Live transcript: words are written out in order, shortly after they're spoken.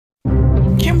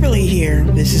Kimberly here.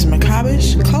 This is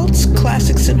Macabish, Cults,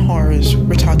 Classics, and Horrors.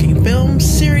 We're talking films,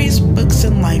 series, books,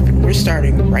 and life, and we're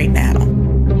starting right now.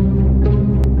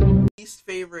 Least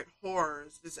favorite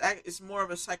horrors. It's more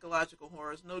of a psychological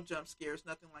horror. No jump scares,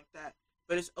 nothing like that.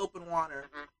 But it's open water.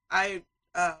 I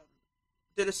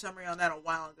did a summary on that a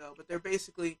while ago. But they're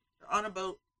on a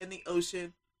boat in the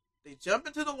ocean. They jump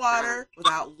into the water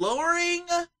without lowering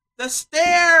the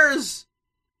stairs.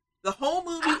 The whole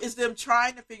movie is them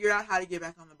trying to figure out how to get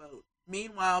back on the boat.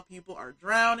 Meanwhile, people are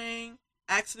drowning.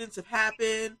 Accidents have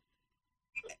happened.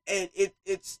 And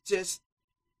it's just...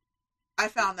 I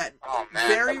found that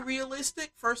very realistic.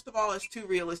 First of all, it's too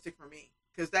realistic for me.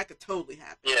 Because that could totally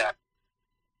happen. Yeah.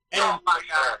 And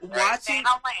watching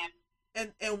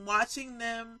and watching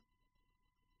them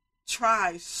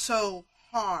try so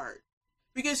hard.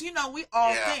 Because, we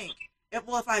all think, if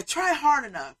I try hard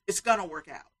enough, it's going to work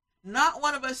out. Not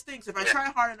one of us thinks if I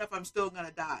try hard enough, I'm still gonna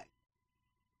die.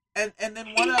 And then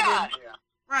one of them,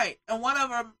 right? And one of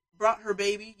them brought her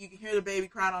baby. You can hear the baby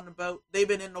crying on the boat. They've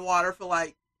been in the water for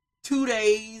like 2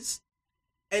 days,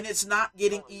 and it's not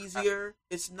getting easier.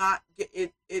 It's not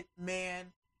man.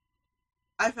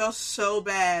 I felt so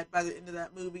bad by the end of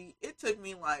that movie. It took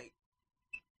me like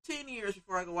 10 years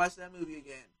before I could watch that movie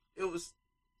again. It was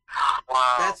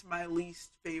that's my least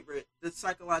favorite. The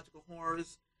psychological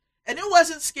horrors. And it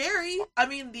wasn't scary. I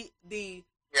mean, the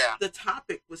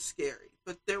topic was scary,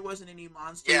 but there wasn't any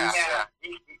monsters. Yeah,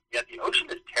 the ocean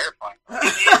is terrifying.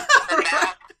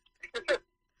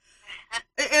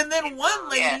 And then one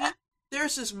lady,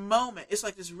 there's this moment. It's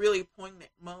like this really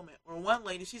poignant moment where one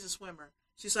lady, she's a swimmer.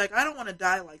 She's like, I don't want to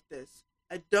die like this.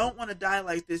 I don't want to die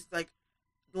like this. Like,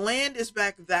 land is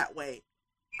back that way.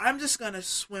 I'm just going to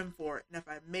swim for it. And if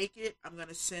I make it, I'm going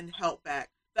to send help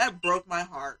back. That broke my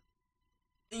heart.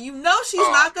 And she's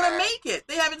not going to make it.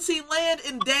 They haven't seen land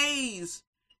in days.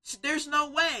 There's no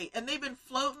way. And they've been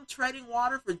floating, treading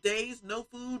water for days. No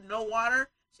food, no water.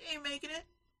 She ain't making it.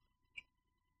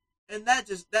 And that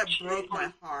broke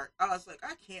my heart. I was like,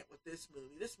 I can't with this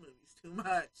movie. This movie's too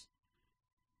much.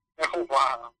 Oh,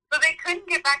 wow. So they couldn't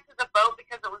get back to the boat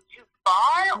because it was too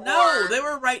far? No, they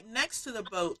were right next to the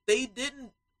boat. They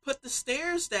didn't put the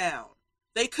stairs down.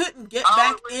 They couldn't get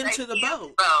back into the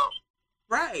boat.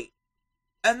 Right.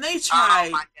 And they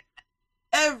tried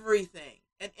everything.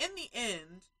 And in the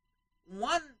end,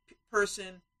 one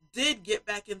person did get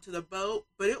back into the boat,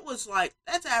 but it was like,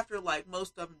 that's after like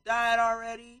most of them died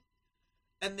already.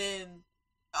 And then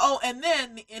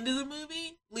the end of the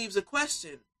movie leaves a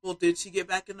question. Well, did she get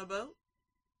back in the boat?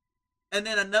 And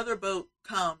then another boat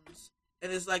comes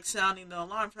and is like sounding the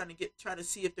alarm, try to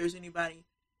see if there's anybody,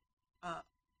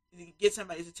 get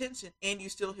somebody's attention, and you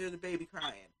still hear the baby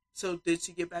crying. So did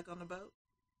she get back on the boat?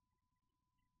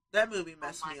 That movie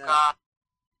messed me up.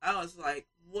 I was like,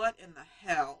 what in the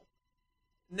hell?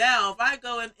 Now, if I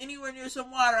go in anywhere near some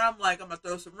water, I'm going to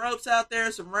throw some ropes out there,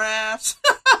 some rafts,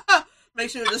 make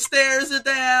sure the stairs are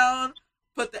down,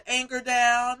 put the anchor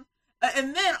down.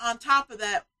 And then on top of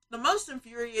that, the most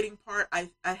infuriating part, I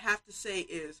have to say,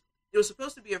 is it was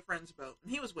supposed to be a friend's boat,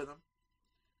 and he was with him.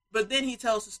 But then he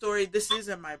tells the story, this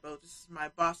isn't my boat, this is my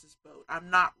boss's boat. I'm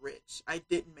not rich. I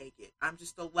didn't make it. I'm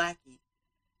just a lackey.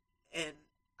 And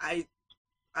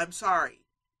I'm sorry.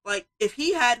 Like, if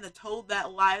he hadn't have told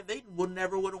that lie, they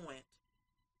never would have went.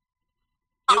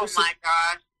 Oh my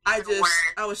gosh.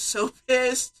 I was so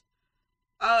pissed.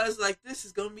 I was like, this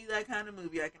is going to be that kind of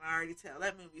movie. I can already tell.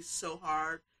 That movie's so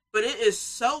hard. But it is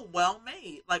so well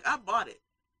made. Like, I bought it.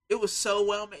 It was so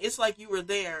well made. It's like you were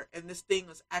there and this thing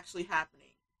was actually happening.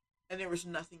 And there was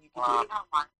nothing you could do.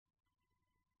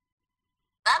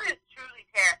 That is truly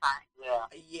terrifying.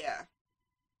 Yeah.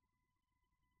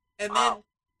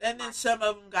 And then some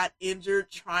of them got injured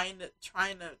trying to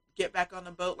get back on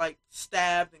the boat, like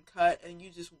stabbed and cut, and you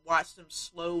just watch them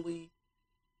slowly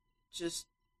just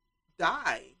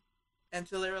die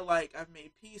until they were like, I've made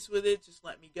peace with it, just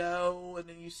let me go. And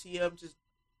then you see them just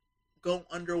go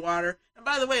underwater. And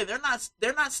by the way, they're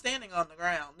not standing on the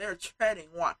ground. They're treading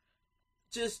water.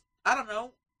 Just, I don't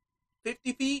know,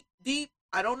 50 feet deep?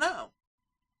 I don't know.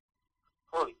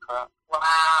 Holy crap.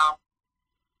 Wow.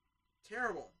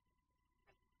 Terrible.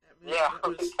 Yeah,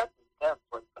 was, that's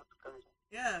crazy.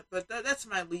 Yeah, but that's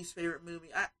my least favorite movie.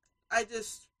 I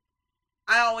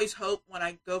always hope when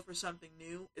I go for something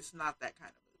new, it's not that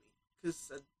kind of movie.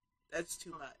 Because that's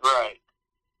too much. Right.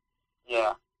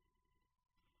 Yeah.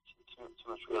 Too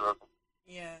much realism.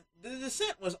 Yeah. The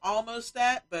Descent was almost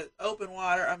that, but open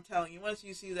water, I'm telling you, once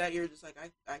you see that, you're just like,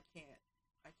 I can't.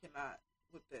 I cannot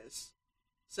with this.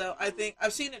 So I think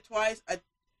I've seen it twice.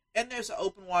 And there's an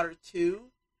Open Water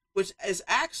 2, which is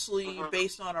actually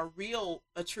based on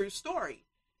a true story.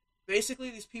 Basically,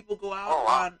 these people go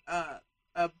out on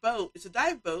a boat. It's a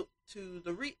dive boat to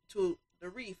the reef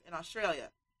in Australia,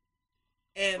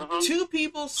 and two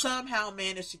people somehow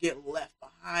manage to get left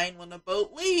behind when the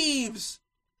boat leaves.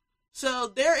 So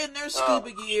they're in their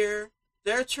scuba gear.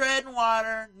 They're treading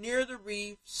water near the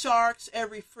reef. Sharks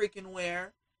every freaking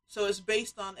where. So it's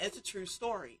a true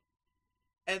story.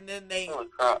 And then they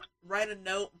write a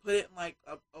note and put it in like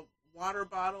a water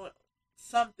bottle,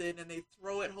 something, and they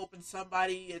throw it hoping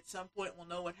somebody at some point will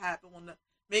know what happened.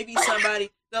 Maybe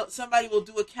somebody will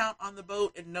do a count on the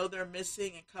boat and know they're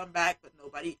missing and come back, but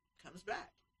nobody comes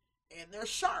back. And they're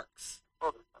sharks.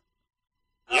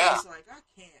 Yeah. I was like,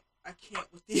 I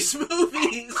can't with these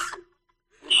movies.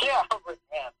 Yeah, I was like,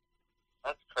 man,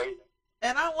 that's crazy.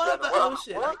 And I love the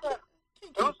ocean.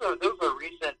 There was a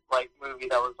recent movie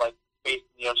that was based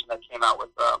in the ocean that came out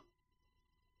with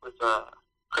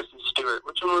Kristen Stewart.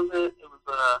 Which one was it? It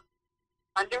was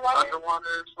Underwater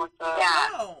or something like that.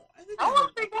 Yeah. No, I think that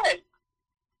was pretty good.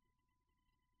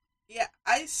 Yeah,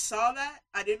 I saw that.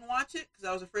 I didn't watch it because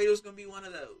I was afraid it was going to be one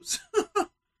of those.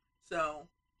 So.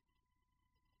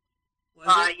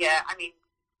 Yeah, I mean,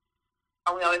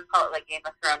 we always call it Game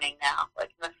of Throning now. In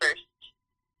the first,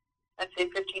 I'd say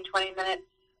 15, 20 minutes,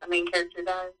 the main character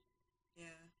dies.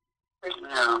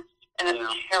 Yeah. In a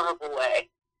terrible way.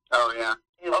 Oh, yeah.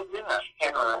 In a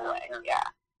terrible way, yeah.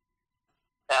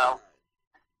 So.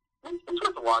 It's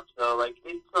worth a watch, though.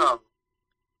 It's got,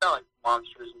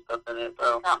 monsters and stuff in it,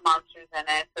 though. It's got monsters in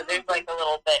it, so there's, a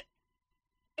little bit.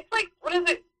 It's what is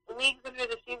it? Leagues Under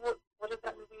the Sea? What is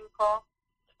that movie called?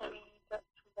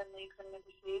 Leagues Under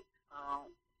the Sea? Oh,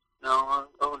 no.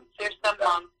 There's some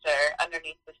monster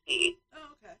underneath the sea. Oh,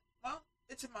 okay. Well,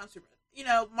 it's a monster.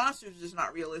 Monsters is just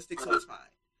not realistic, so it's fine.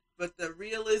 But the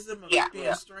realism of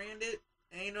being stranded,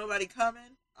 ain't nobody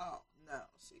coming. Oh no,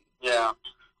 see. Yeah.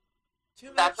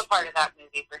 That's a part of that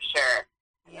movie for sure.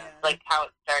 Yeah. How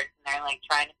it starts, and they're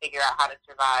trying to figure out how to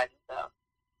survive. So.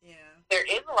 Yeah. There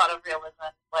is a lot of realism,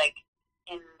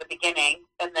 in the beginning,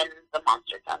 and then the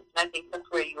monster comes, and I think that's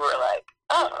where you were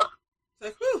oh.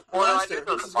 It's whew, a monster.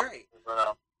 This is great.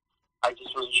 But, I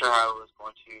just wasn't sure how it was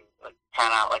going to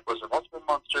pan out. Was there multiple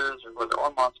monsters, or was there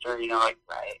one monster?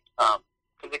 Right.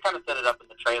 Because they kind of set it up in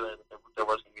the trailer that there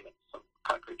was going to be some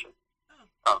kind of creature.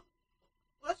 Oh.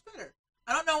 Well, that's better.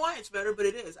 I don't know why it's better, but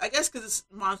it is. I guess because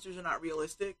monsters are not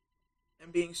realistic,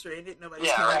 and being stranded, nobody's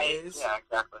is. Yeah,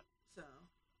 exactly. So,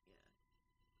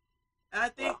 yeah. And I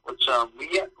think we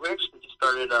actually just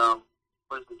started.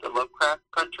 What is it? The Lovecraft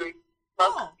Country.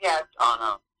 Yeah.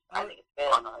 On I think it's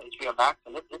good. on HBO Max,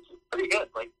 and it's pretty good.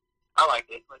 I like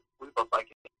it. We both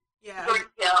like it. Yeah.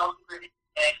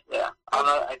 Yeah. I don't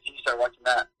know if you start watching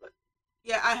that. But.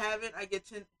 Yeah, I haven't. I get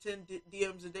 10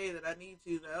 DMs a day that I need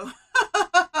to, though.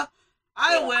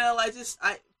 I will.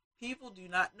 People do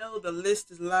not know the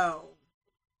list is long.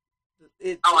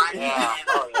 I know.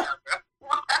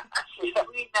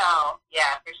 We know.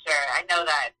 Yeah, for sure. I know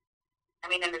that. I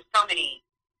mean, and there's so many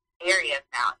areas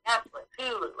now. Netflix,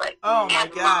 Hulu, oh my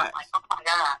Amazon, gosh. oh my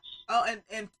gosh. Oh,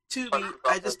 and Tubi.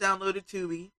 I just downloaded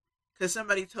Tubi because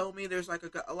somebody told me there's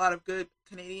a lot of good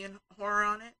Canadian horror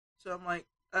on it. So I'm like,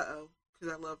 uh-oh,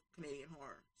 because I love Canadian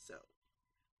horror. So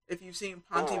if you've seen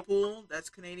Pontypool, that's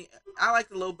Canadian. I like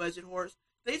the low budget horrors.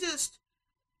 They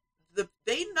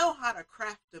know how to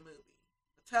craft a movie.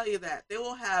 I'll tell you that. They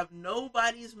will have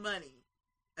nobody's money,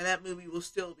 and that movie will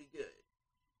still be good.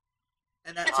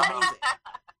 And that's amazing.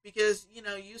 Because,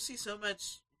 you see so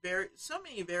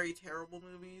many very terrible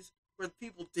movies where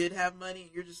people did have money,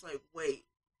 and you're just like, wait,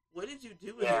 what did you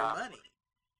do with your money?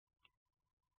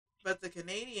 But the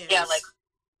Canadians,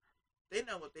 they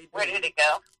know what they do. Where did it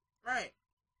go? Right.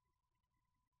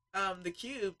 The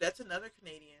Cube, that's another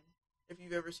Canadian. If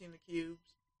you've ever seen the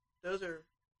Cubes, those are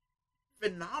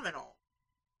phenomenal.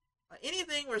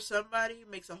 Anything where somebody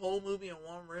makes a whole movie in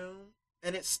one room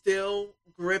and it's still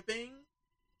gripping,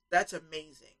 that's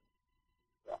amazing.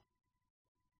 Yeah.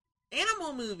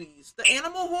 Animal movies, the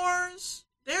animal horrors,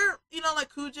 they're,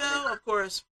 Cujo, of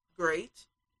course, great.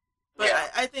 But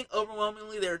I think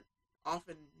overwhelmingly they're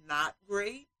often not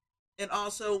great. And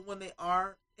also, when they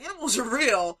are, animals are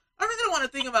real. I really don't want to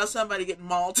think about somebody getting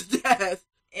mauled to death.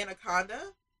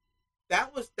 Anaconda,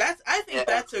 I think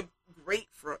that's a great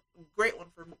one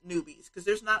for newbies because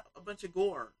there's not a bunch of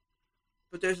gore,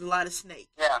 but there's a lot of snake.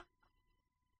 Yeah.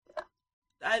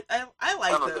 I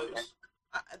like those.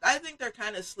 I think they're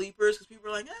kind of sleepers because people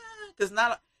are like, because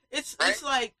it's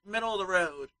like middle of the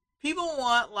road. People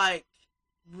want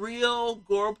real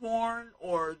gore porn,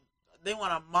 or they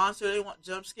want a monster, they want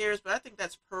jump scares, but I think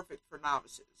that's perfect for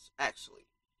novices, actually.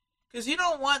 Because you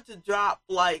don't want to drop,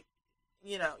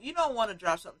 you don't want to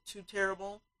drop something too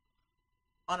terrible,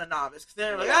 on a novice. Because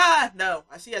they're like, no.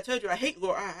 I told you, I hate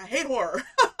horror. I hate horror.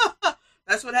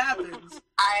 That's what happens.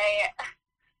 I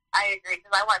agree,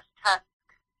 because I watched Tusk.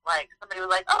 Like, somebody was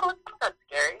like, oh, it's not that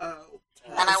scary. Oh,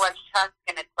 Tusk. And I watched Tusk,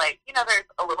 and it's like, there's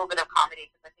a little bit of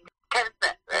comedy, because I think it's Kevin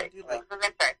Smith, right?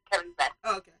 Sorry, Kevin Smith.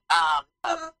 Oh, okay.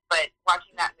 But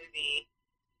watching that movie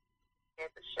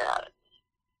scared the shit out of me.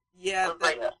 Yeah,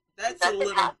 that's a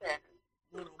little much.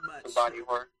 The body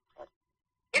horror.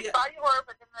 It's body horror,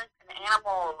 but then there's an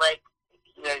animal, like,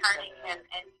 turning him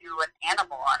into an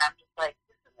animal, and I'm just like,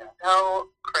 this is so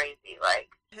crazy.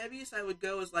 Like, heaviest I would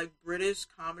go is like British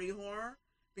comedy horror,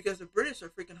 because the British are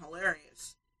freaking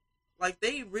hilarious. Like,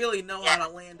 they really know how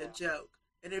to land a joke,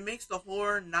 and it makes the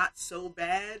horror not so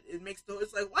bad.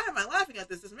 It's like, why am I laughing at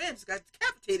this? This man just got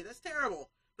decapitated. That's terrible.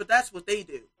 But that's what they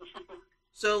do.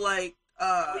 So like,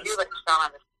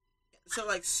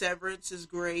 Severance is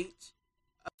great.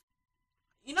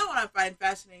 You know what I find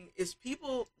fascinating is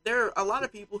there are a lot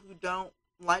of people who don't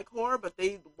like horror, but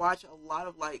they watch a lot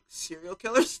of like serial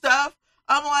killer stuff.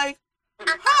 I'm like,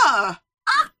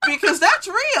 because that's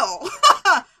real.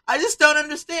 I just don't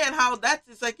understand how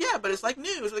it's like, yeah, but it's like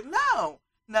news. Like, no,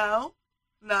 not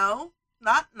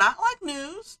like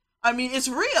news. I mean, it's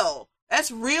real.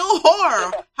 That's real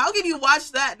horror. How can you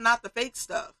watch that and not the fake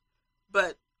stuff?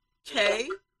 But, okay.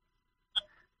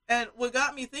 And what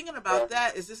got me thinking about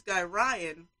that is this guy,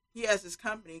 Ryan, he has this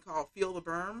company called Feel the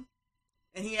Berm,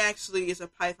 and he actually is a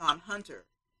python hunter.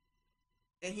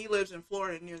 And he lives in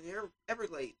Florida near the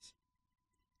Everglades.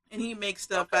 And he makes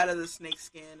stuff out of the snake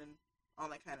skin and all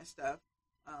that kind of stuff.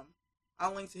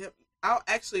 I'll link to him. I'll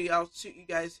shoot you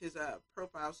guys his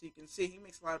profile so you can see. He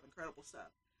makes a lot of incredible stuff.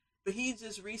 But he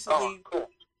just recently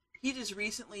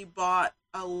bought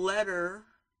a letter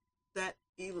that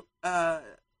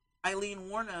Eileen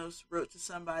Wuornos wrote to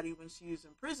somebody when she was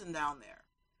in prison down there.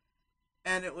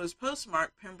 And it was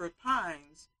postmarked Pembroke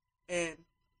Pines. And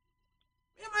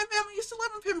me and my family used to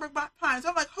live in Pembroke Pines.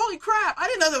 I'm like, holy crap, I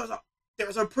didn't know there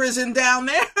was a prison down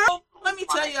there. Let me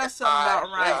tell you something about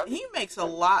Ryan. He makes a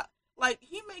lot. Like,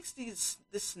 he makes this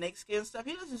snakeskin stuff.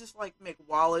 He doesn't just like make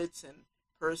wallets and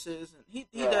purses, and he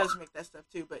does make that stuff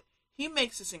too. But he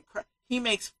makes he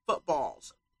makes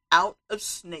footballs out of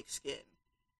snakeskin.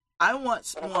 I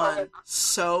want one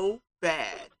so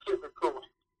bad. Super cool.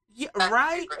 Yeah,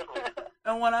 right.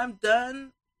 And when I'm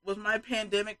done with my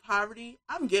pandemic poverty,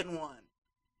 I'm getting one.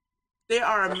 They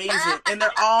are amazing, and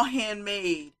they're all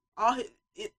handmade.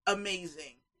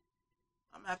 Amazing.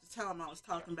 I'm gonna have to tell him I was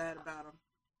talking bad about him.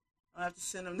 I'll have to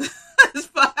send him this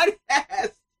podcast.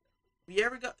 If you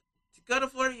ever go to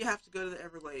Florida, you have to go to the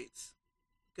Everglades.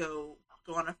 Go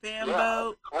on a fan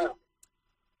boat, cool.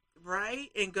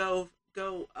 right? And go.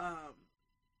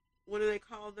 What do they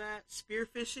call that?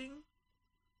 Spearfishing.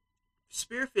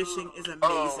 Spearfishing is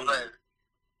amazing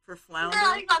for flounder.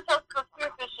 Yeah, you're not supposed to go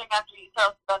spearfishing after you tell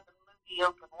us about the movie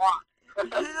Open Water.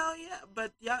 Hell yeah,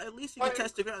 but at least you can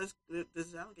test the ground.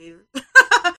 There's an alligator.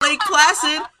 Lake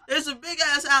Placid, there's a big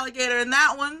ass alligator in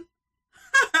that one.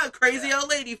 Crazy old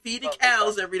lady feeding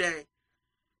cows every day.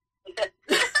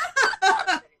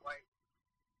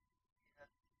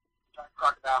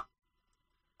 Talk about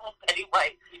Betty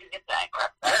White feeding a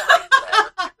tiger.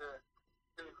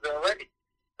 already,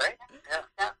 right?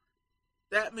 Yeah.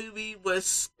 That movie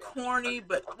was corny,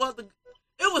 but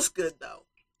it was good though.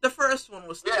 The first one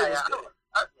was good. The first one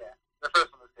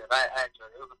was good. I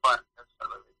enjoyed it. It was a fun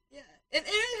movie. Yeah, and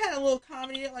it had a little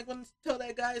comedy. Like when he told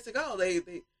that guy, he's like,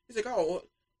 he's like, oh,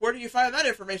 where do you find that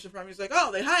information from? He's like,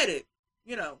 oh, they hide it,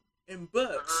 in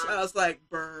books. I was like,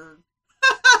 burn,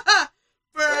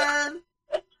 burn.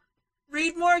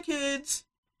 Read more, kids.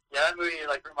 Yeah, that movie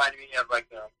reminded me of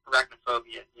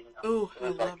arachnophobia. Oh, I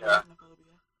love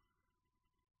arachnophobia.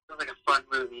 It was like a fun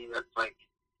movie that's like.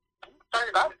 Sorry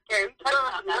about it. Scary.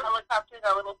 On that helicopter,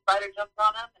 that little spider jumps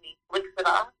on him and he flicks it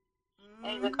off. Mm-hmm.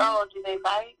 And he's like, oh, do they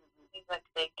bite? And he's like,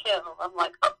 they kill. I'm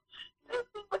like, oh, this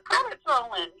is the credit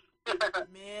rolling.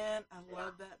 Man, I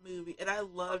love that movie. And I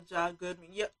love John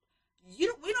Goodman. We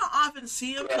don't often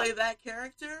see him play that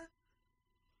character.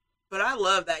 But I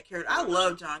love that character. I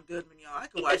love John Goodman, y'all. I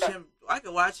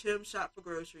could watch him shop for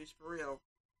groceries, for real.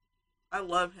 I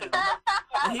love him.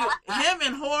 And him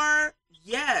in horror,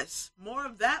 yes. More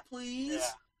of that, please.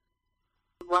 Yeah.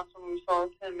 The last time we saw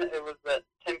him, it was at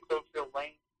 10 Cloverfield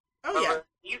Lane. Oh, yeah.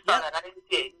 You saw that. I didn't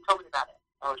see it. You told me about it.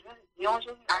 Oh, you only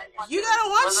showed me? You gotta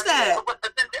watch that.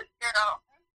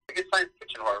 Like a science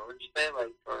fiction horror, would you say?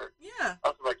 Yeah.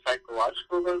 Also,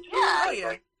 psychological, though, too? Yeah, oh,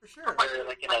 yeah. For sure.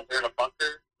 They're in a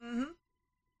bunker. Mm-hmm.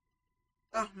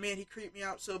 Oh, man, he creeped me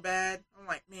out so bad. I'm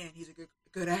like, man, he's a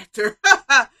good actor.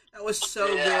 That was so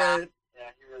good.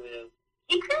 Yeah, he really is.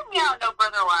 He creeped me out no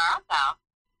further where I'm now.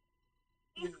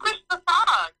 He squished the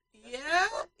fog. Yeah,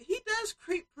 he does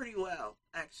creep pretty well,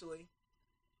 actually.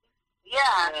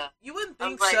 Yeah. You wouldn't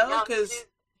think so, because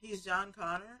he's John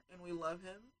Connor, and we love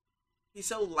him. He's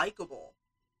so likable.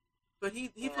 But he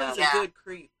plays a good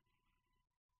creep.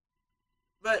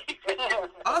 But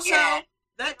also,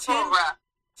 that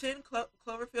 10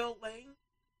 Cloverfield Lane,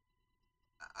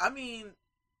 I mean,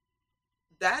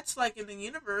 that's like in the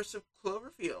universe of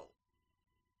Cloverfield.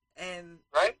 And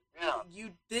right? Yeah.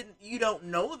 You don't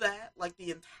know that, like,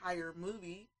 the entire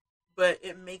movie, but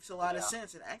it makes a lot of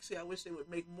sense. And actually, I wish they would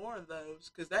make more of those,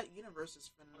 because that universe is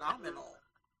phenomenal.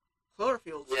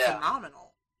 Cloverfield's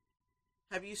phenomenal.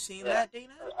 Have you seen that,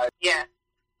 Dayna? Yeah.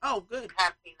 Oh, good. I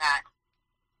have seen that.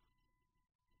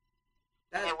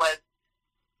 It was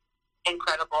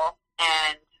incredible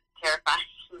and terrifying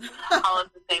all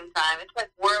at the same time. It's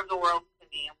like War of the Worlds to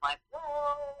me. I'm like,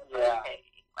 whoa. Yeah. Okay.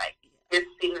 Like, it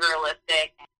seems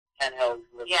realistic. Handheld.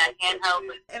 Yeah, handheld.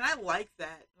 And I like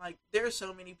that. Like, there are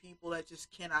so many people that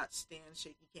just cannot stand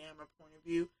shaky camera point of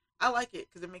view. I like it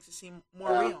because it makes it seem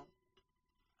more real.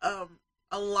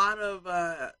 A lot of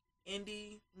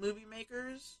indie movie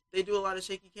makers, they do a lot of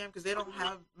shaky cam because they don't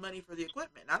have money for the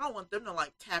equipment. I don't want them to,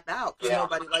 like, tap out because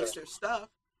nobody likes their stuff.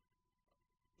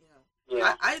 You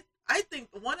know, I think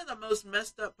one of the most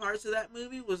messed up parts of that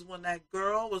movie was when that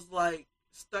girl was, like,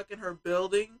 stuck in her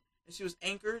building and she was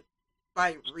anchored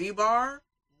by rebar.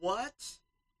 What?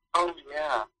 Oh,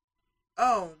 yeah.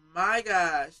 Oh, my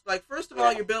gosh. Like, first of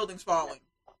all, your building's falling.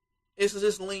 It's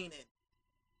just leaning.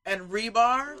 And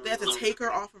rebar, they have to take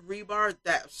her off of rebar.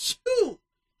 Shoo!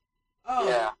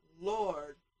 Oh,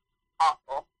 Lord.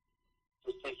 Awful.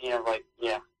 Just thinking of, like,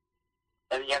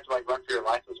 and you have to, like, run for your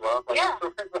life as well. Like,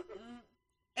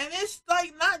 And it's,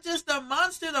 like, not just a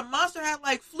monster. The monster had,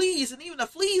 like, fleas, and even the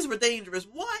fleas were dangerous.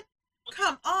 What?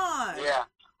 Come on. Yeah.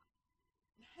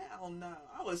 Hell no.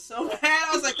 I was so mad.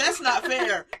 I was like, that's not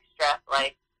fair. Extra,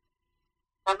 like,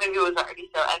 that movie was already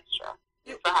so extra.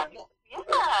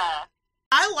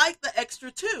 I like the extra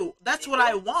too. That's what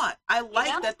I want. I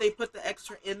like that they put the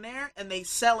extra in there and they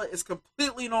sell it as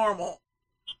completely normal.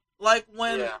 Like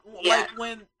when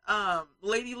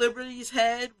Lady Liberty's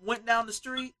head went down the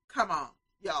street. Come on,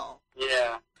 y'all.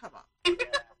 Yeah. Come on.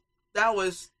 That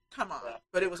was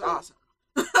but it was awesome.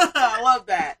 I love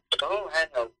that. Oh,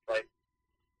 handheld, like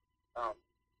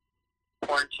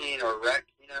Quarantine or Wreck,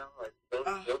 you know, like those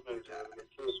movies are really good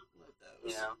too. Love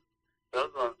those. You know,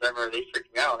 those ones they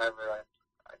freaked me out whenever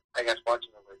I got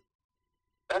watching them. Like,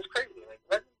 that's crazy. Like,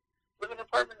 live in an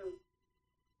apartment and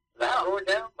that going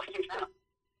down.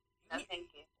 No, thank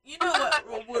you. You know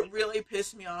what really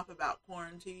pissed me off about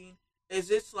Quarantine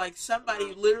is it's like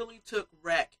somebody literally took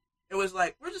Wreck. It was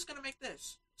like, we're just gonna make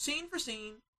this scene for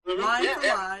scene, line for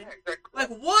line. Exactly. Like,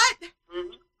 what?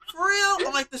 Mm-hmm. For real? Yeah.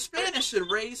 Like, the Spanish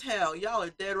should raise hell. Y'all are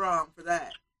dead wrong for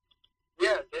that.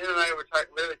 Yeah, Dayna and I were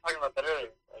literally talking about that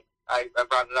earlier. Like, I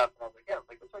brought it up, and I was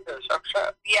like, it's like a shock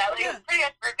shot. Yeah, like, it's pretty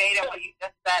much verbatim what you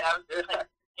just said. I was just like,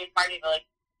 gave Marty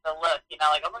the look, you know,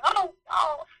 like, I'm like,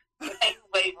 oh. The same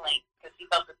wavelength, because he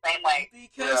felt the same way.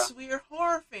 Because we are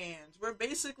horror fans. We're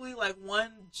basically like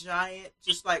one giant,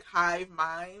 just like hive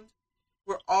mind.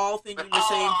 We're all thinking the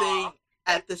same thing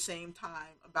at the same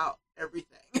time about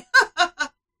everything. I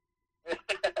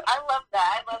love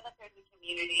that. I love that there's a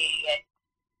community and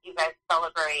you guys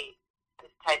celebrate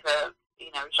this type of,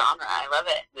 you know, genre. I love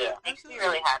it. Yeah. It makes me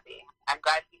really happy. I'm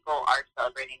glad people are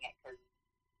celebrating it because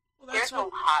there's a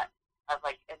lot of,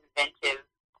 like, inventive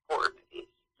horror movies.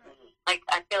 Mm-hmm. Like,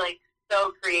 I feel like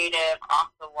so creative,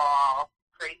 off the wall,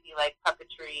 crazy, like,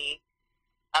 puppetry,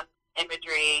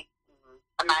 imagery,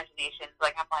 imaginations.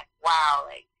 Like, I'm like, wow,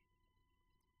 like,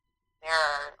 there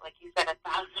are, like you said,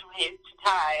 1,000 ways to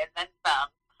die, and then some.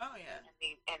 Oh, yeah.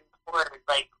 And horror,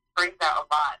 like, brings out a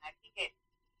lot. And I think it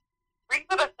brings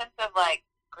up a sense of, like,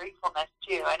 gratefulness,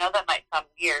 too. I know that might sound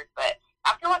weird, but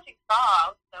after watching Saw, I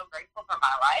was so grateful for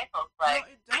my life. I was like,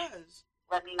 it does.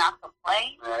 Let me not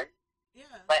complain. Right.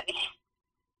 Yeah. Let me,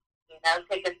 you know,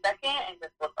 take a second and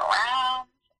just look around.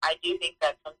 I do think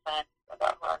that sometimes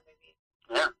about horror movies.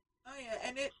 Yeah. Oh yeah,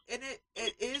 and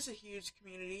it is a huge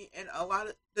community, and a lot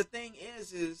of the thing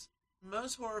is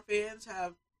most horror fans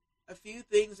have a few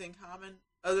things in common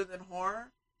other than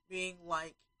horror, being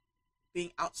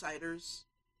outsiders,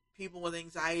 people with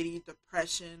anxiety,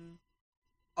 depression,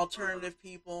 alternative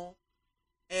people,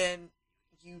 and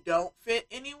you don't fit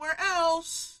anywhere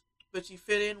else, but you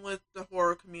fit in with the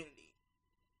horror community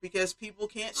because people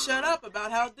can't shut up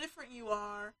about how different you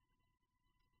are.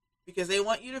 Because they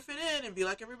want you to fit in and be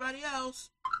like everybody else.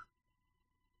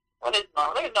 What is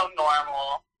normal? There's no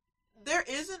normal. there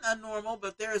isn't a normal,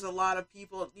 but there's a lot of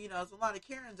people, there's a lot of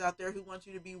Karens out there who want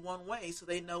you to be one way so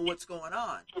they know what's going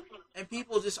on. And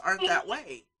people just aren't that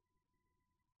way.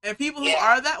 And people who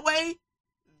are that way,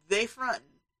 they frontin'.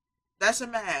 That's a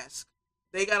mask.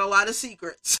 They got a lot of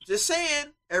secrets. Just saying,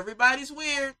 everybody's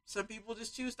weird. Some people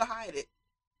just choose to hide it.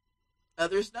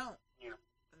 Others don't. Yeah.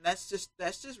 And that's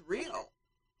just real.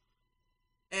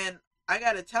 And I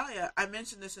gotta tell you, I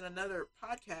mentioned this in another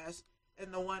podcast,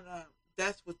 in the one,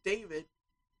 Death with David,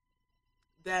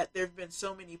 that there have been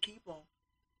so many people.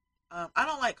 I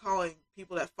don't like calling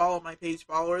people that follow my page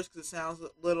followers because it sounds a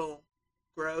little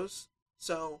gross.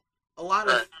 So a lot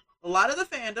of the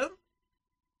fandom,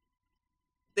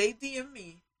 they DM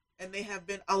me, and they have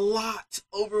been a lot,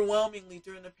 overwhelmingly,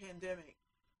 during the pandemic.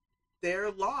 They're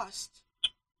lost,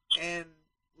 and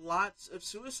lots of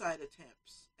suicide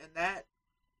attempts, and that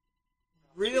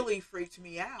really freaked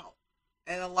me out.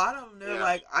 And a lot of them, they're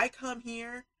like, I come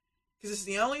here because it's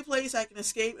the only place I can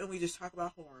escape, and we just talk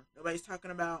about horror. Nobody's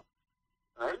talking about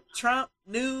Trump,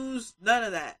 news, none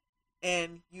of that.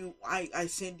 And I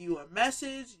send you a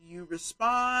message, you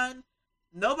respond,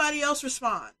 nobody else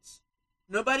responds.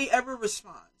 Nobody ever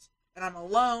responds. And I'm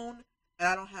alone, and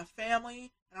I don't have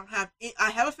family, and I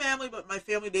have a family, but my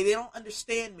family, they don't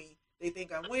understand me. They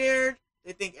think I'm weird.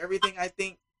 They think everything I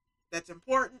think that's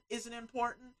important isn't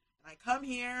important. And I come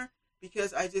here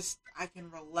because I can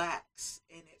relax,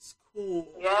 and it's cool.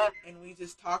 Yeah. And we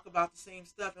just talk about the same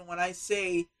stuff. And when I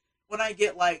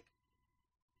get like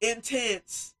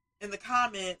intense in the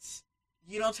comments,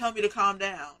 you don't tell me to calm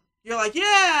down. You're like,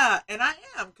 yeah, and I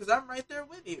am, because I'm right there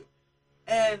with you.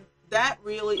 And that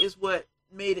really is what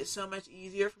made it so much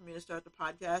easier for me to start the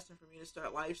podcast and for me to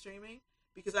start live streaming,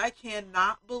 because I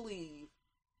cannot believe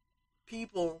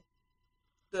people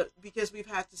because we've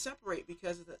had to separate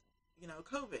because of the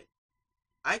COVID.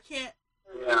 I can't.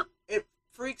 Yeah. It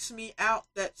freaks me out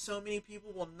that so many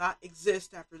people will not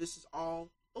exist after this is all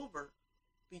over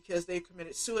because they've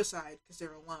committed suicide because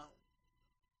they're alone.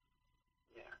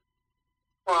 Yeah.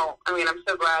 Well, I mean, I'm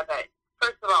so glad that,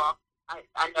 first of all,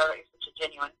 I know that you're such a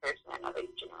genuine person. I know that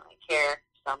you genuinely care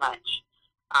so much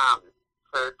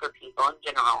for people in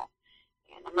general.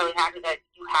 And I'm really happy that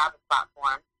you have a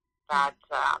platform that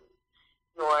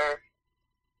your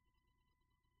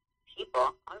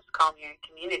people, I'll just call them your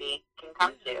community, can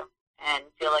come to and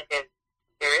feel like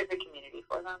there is a community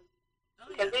for them.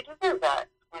 Because they deserve that.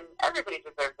 And everybody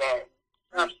deserves that.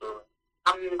 Absolutely.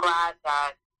 I'm glad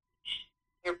that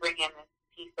you're bringing this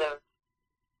piece of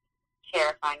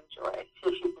terrifying joy.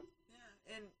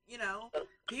 Yeah, and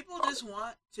people just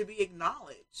want to be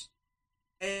acknowledged,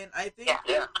 and I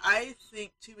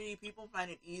think too many people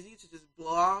find it easy to just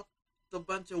blow off the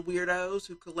bunch of weirdos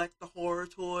who collect the horror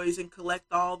toys and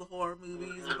collect all the horror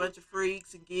movies, a bunch of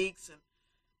freaks and geeks, and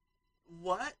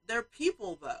what? They're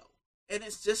people though, and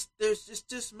it's just there's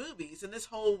just movies, and this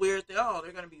whole weird thing. Oh,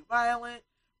 they're gonna be violent,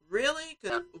 really?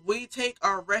 Because we take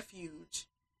our refuge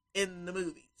in the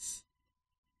movies.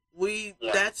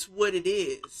 That's what it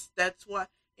is. That's why,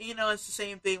 it's the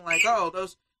same thing like,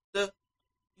 the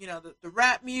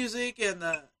rap music and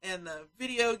the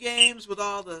video games with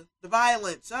all the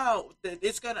violence. Oh,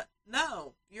 it's gonna,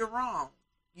 no, you're wrong.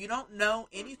 You don't know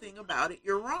anything about it.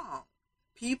 You're wrong.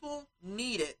 People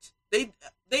need it. They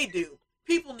do.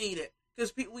 People need it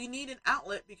because we need an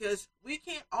outlet because we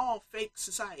can't all fake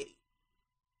society.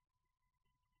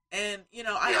 And,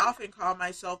 I often call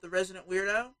myself the resident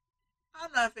weirdo.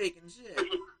 I'm not faking shit.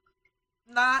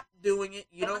 Not doing it.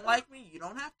 You don't like me? You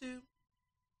don't have to.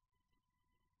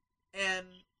 And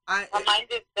mine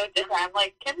is so different. I'm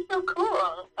like, Kim's so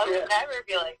cool. I would never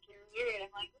be like, you're weird. I'm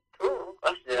like, it's cool.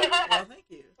 Yeah. Well, thank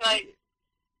you.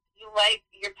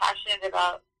 You're passionate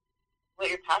about what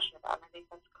you're passionate about, and I think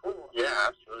that's cool. Yeah,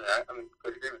 absolutely. I'm in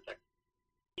good agreement there.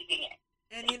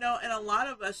 And, and a lot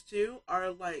of us, too,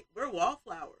 are like, we're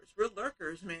wallflowers. We're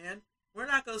lurkers, man. We're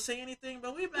not going to say anything,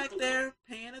 but we're back there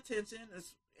paying attention.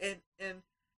 And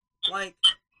like,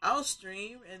 I'll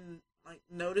stream and, like,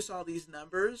 notice all these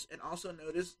numbers and also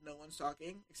notice no one's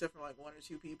talking except for, like, one or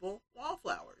two people.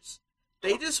 Wallflowers.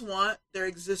 They just want their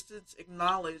existence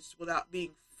acknowledged without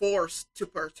being forced to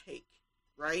partake,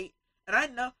 right? And I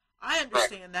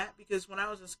understand that because when I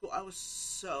was in school, I was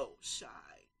so shy.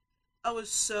 Like,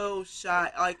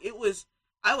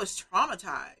 I was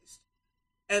traumatized.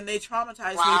 And they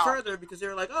traumatized me further because they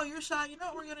were like, oh, you're shy. You know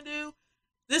what we're going to do?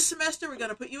 This semester, we're going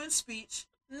to put you in speech.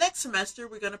 Next semester,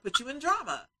 we're going to put you in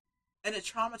drama. And it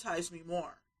traumatized me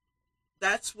more.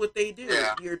 That's what they do.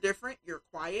 Yeah. You're different. You're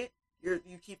quiet. You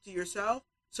keep to yourself.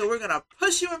 So we're going to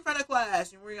push you in front of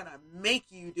class and we're going to make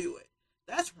you do it.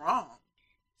 That's wrong.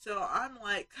 So I'm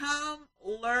like, come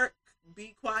lurk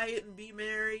be quiet and be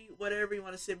merry. Whatever, you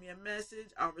want to send me a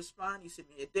message, I'll respond. You send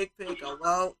me a dick pic, I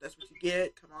won't. That's what you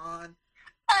get. Come on.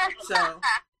 So,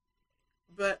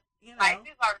 but, you know. Life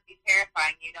is already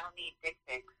terrifying. You don't need dick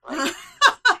pics. Like,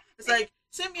 it's like,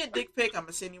 send me a dick pic, I'm going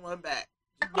to send you one back.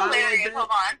 Hilarious. Hold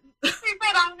on. She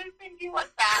said, I'm going to send you one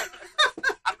back.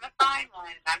 I'm going to find one,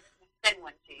 and I'm going to send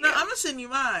one to you. No, I'm going to send you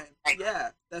mine. Like,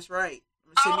 yeah, that's right.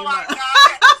 I'm going to send you mine.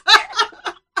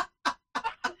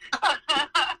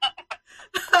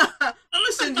 I'm going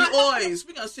to send you oys.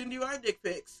 We're going to send you our dick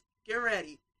pics. Get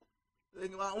ready. We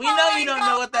know you don't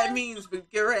know what that means, but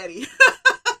get ready.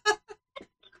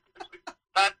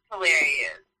 That's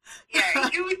hilarious. Yeah,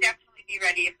 you would definitely be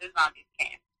ready if the zombies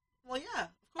came. Well, yeah,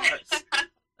 of course.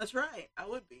 That's right. I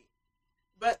would be.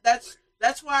 But that's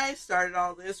why I started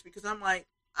all this, because I'm like,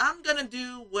 I'm going to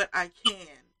do what I can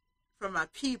for my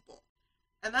people.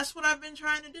 And that's what I've been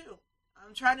trying to do.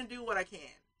 I'm trying to do what I can.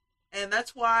 And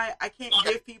that's why I can't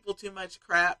give people too much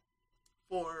crap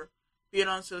for being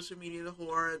on social media, the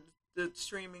horror, the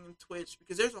streaming and Twitch,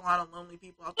 because there's a lot of lonely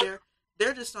people out there.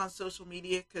 They're just on social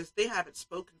media because they haven't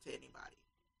spoken to anybody.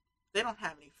 They don't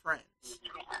have any friends.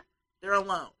 They're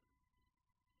alone.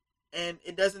 And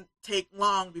it doesn't take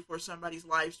long before somebody's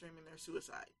live streaming their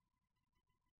suicide.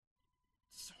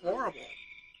 It's horrible.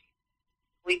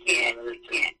 We can't have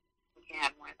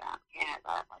more of that. We can't have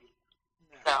that.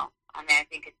 No. So, I mean, I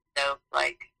think it's dope.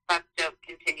 Like, that's dope.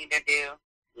 Continue to do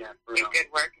your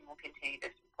good work, and we'll continue to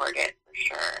support it for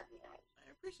sure.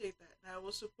 I appreciate that. And I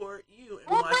will support you in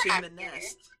watching The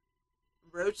Nest.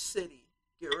 Roach City.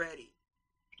 Get ready.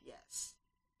 Yes.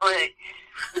 But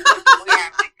we're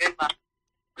having good luck.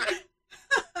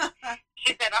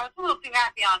 She said, I was a little too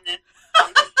happy on this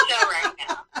show right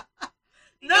now.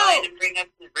 No. Go ahead and bring up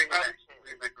the roaches.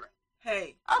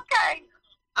 Hey. Okay.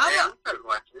 I'm excited to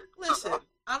watch it. Listen,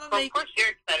 I'm going to make... Of course you're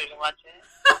excited to watch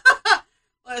it.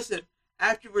 Listen,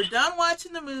 after we're done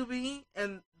watching the movie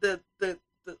and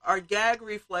our gag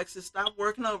reflexes stop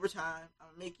working overtime, I'm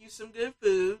going to make you some good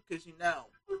food, because you know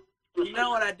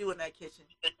what I do in that kitchen.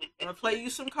 I'm going to play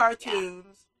you some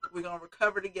cartoons. Yeah. We're going to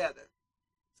recover together.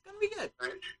 It's going to be good.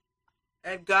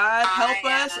 And God help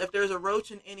us, if there's a roach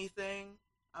in anything,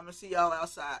 I'm going to see y'all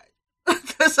outside.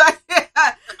 Because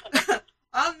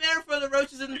I'm there for the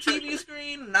roaches in the TV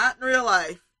screen, not in real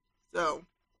life. So.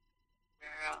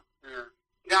 Girl. Yeah.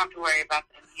 You don't have to worry about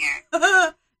them here.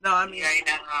 No, I mean. You already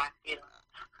know how I feel.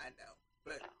 I know.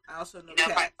 But I also know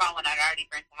cats. If I fall when I'd already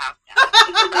burnt the house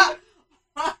down.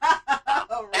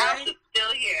 The house is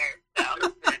still here. So.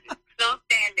 Still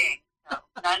standing. So.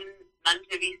 None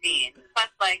to be seen. Plus,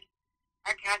 like,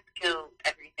 our cats kill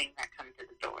everything that comes to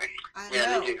the door. I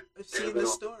know. I've seen the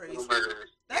stories.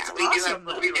 That's awesome,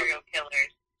 though. Serial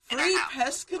killers. Free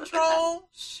pest control?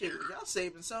 Shoot, y'all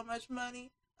saving so much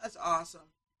money. That's awesome.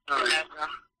 Yeah.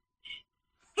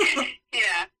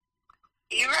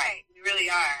 You're right. You really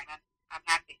are. And I'm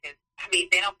happy because, I mean,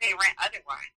 they don't pay rent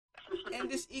otherwise.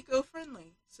 And it's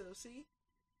eco-friendly. So, see?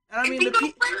 I mean,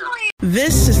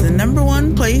 This is the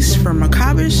 #1 place for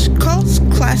macabish cults,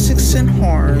 classics, and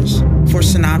horrors. For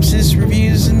synopsis,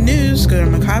 reviews, and news, go to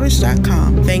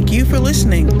macabish.com. Thank you for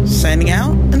listening. Signing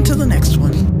out until the next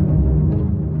one.